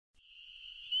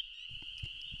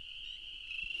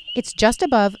It's just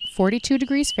above 42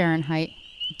 degrees Fahrenheit,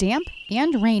 damp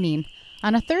and raining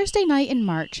on a Thursday night in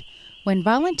March when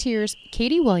volunteers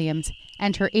Katie Williams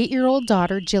and her 8-year-old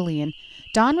daughter Jillian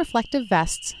don reflective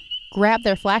vests, grab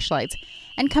their flashlights,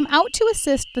 and come out to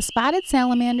assist the spotted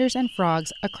salamanders and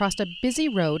frogs across a busy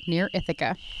road near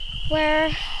Ithaca.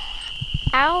 We're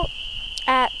out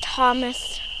at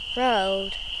Thomas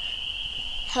Road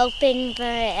helping the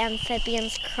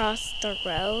amphibians cross the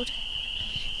road.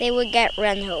 They would get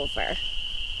run over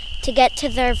to get to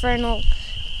their vernal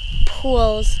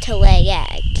pools to lay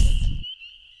eggs.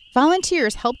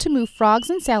 Volunteers help to move frogs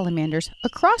and salamanders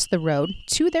across the road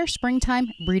to their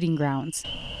springtime breeding grounds.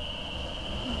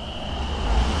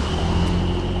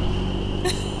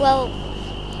 Well,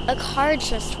 a car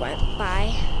just went by,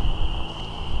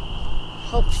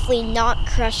 hopefully not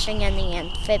crushing any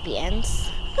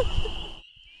amphibians.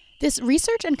 This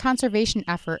research and conservation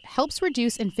effort helps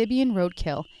reduce amphibian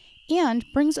roadkill and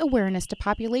brings awareness to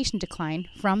population decline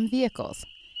from vehicles.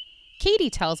 Katie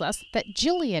tells us that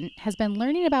Jillian has been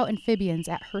learning about amphibians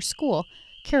at her school,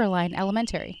 Caroline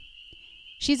Elementary.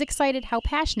 She's excited how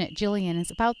passionate Jillian is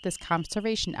about this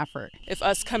conservation effort. If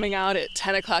us coming out at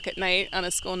 10 o'clock at night on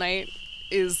a school night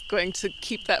is going to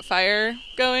keep that fire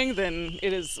going, then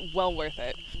it is well worth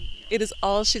it. It is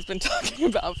all she's been talking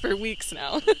about for weeks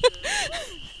now.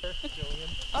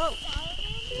 Oh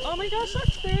my gosh, look,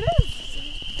 there it is.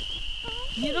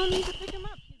 You don't need to pick him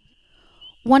up.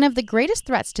 One of the greatest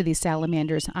threats to these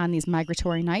salamanders on these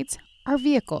migratory nights are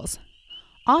vehicles.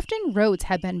 Often roads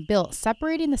have been built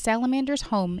separating the salamanders'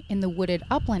 home in the wooded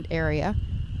upland area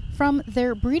from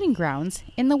their breeding grounds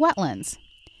in the wetlands.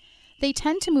 They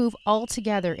tend to move all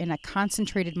together in a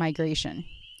concentrated migration.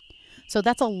 So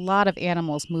that's a lot of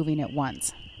animals moving at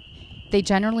once. They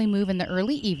generally move in the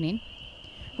early evening,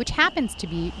 which happens to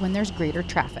be when there's greater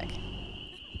traffic.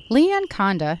 Leann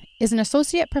Kanda is an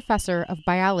associate professor of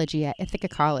biology at Ithaca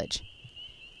College.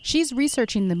 She's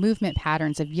researching the movement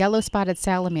patterns of yellow spotted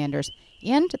salamanders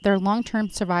and their long-term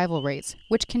survival rates,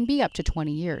 which can be up to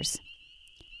 20 years.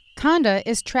 Kanda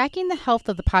is tracking the health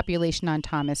of the population on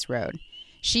Thomas Road.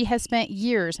 She has spent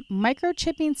years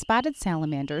microchipping spotted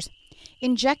salamanders,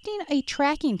 injecting a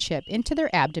tracking chip into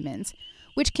their abdomens,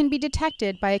 which can be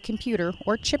detected by a computer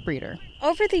or chip reader.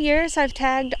 Over the years, I've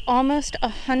tagged almost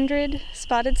 100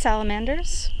 spotted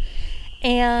salamanders,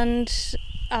 and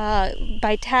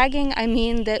by tagging, I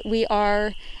mean that we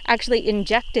are actually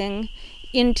injecting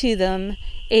into them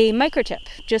a microchip,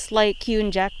 just like you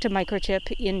inject a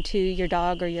microchip into your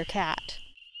dog or your cat.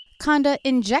 Kanda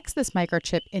injects this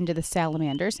microchip into the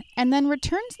salamanders and then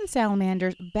returns the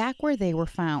salamanders back where they were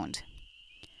found.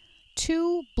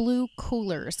 2 blue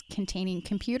coolers containing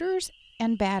computers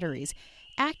and batteries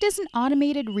act as an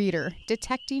automated reader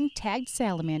detecting tagged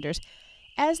salamanders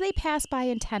as they pass by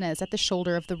antennas at the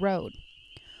shoulder of the road.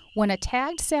 When a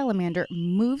tagged salamander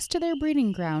moves to their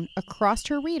breeding ground across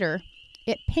her reader,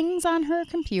 it pings on her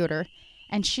computer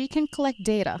and she can collect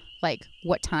data like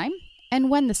what time and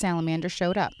when the salamander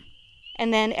showed up.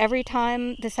 And then every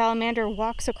time the salamander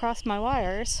walks across my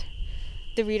wires,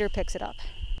 the reader picks it up.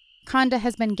 Kanda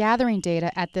has been gathering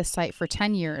data at this site for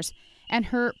 10 years, and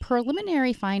her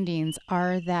preliminary findings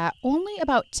are that only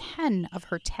about 10 of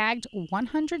her tagged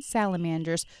 100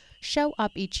 salamanders show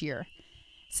up each year,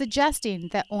 suggesting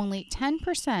that only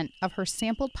 10% of her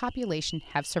sampled population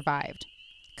have survived.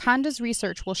 Kanda's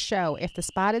research will show if the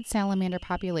spotted salamander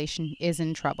population is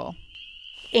in trouble.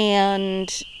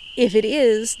 And if it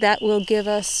is, that will give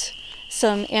us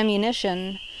some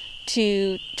ammunition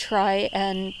to try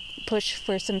and push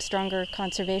for some stronger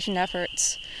conservation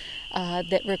efforts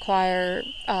that require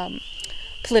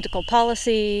political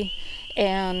policy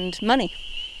and money.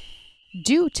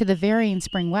 Due to the varying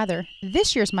spring weather,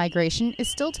 this year's migration is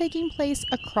still taking place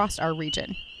across our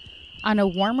region. On a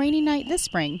warm, rainy night this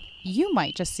spring, you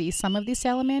might just see some of these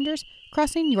salamanders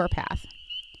crossing your path.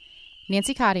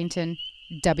 Nancy Coddington,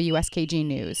 WSKG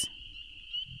News.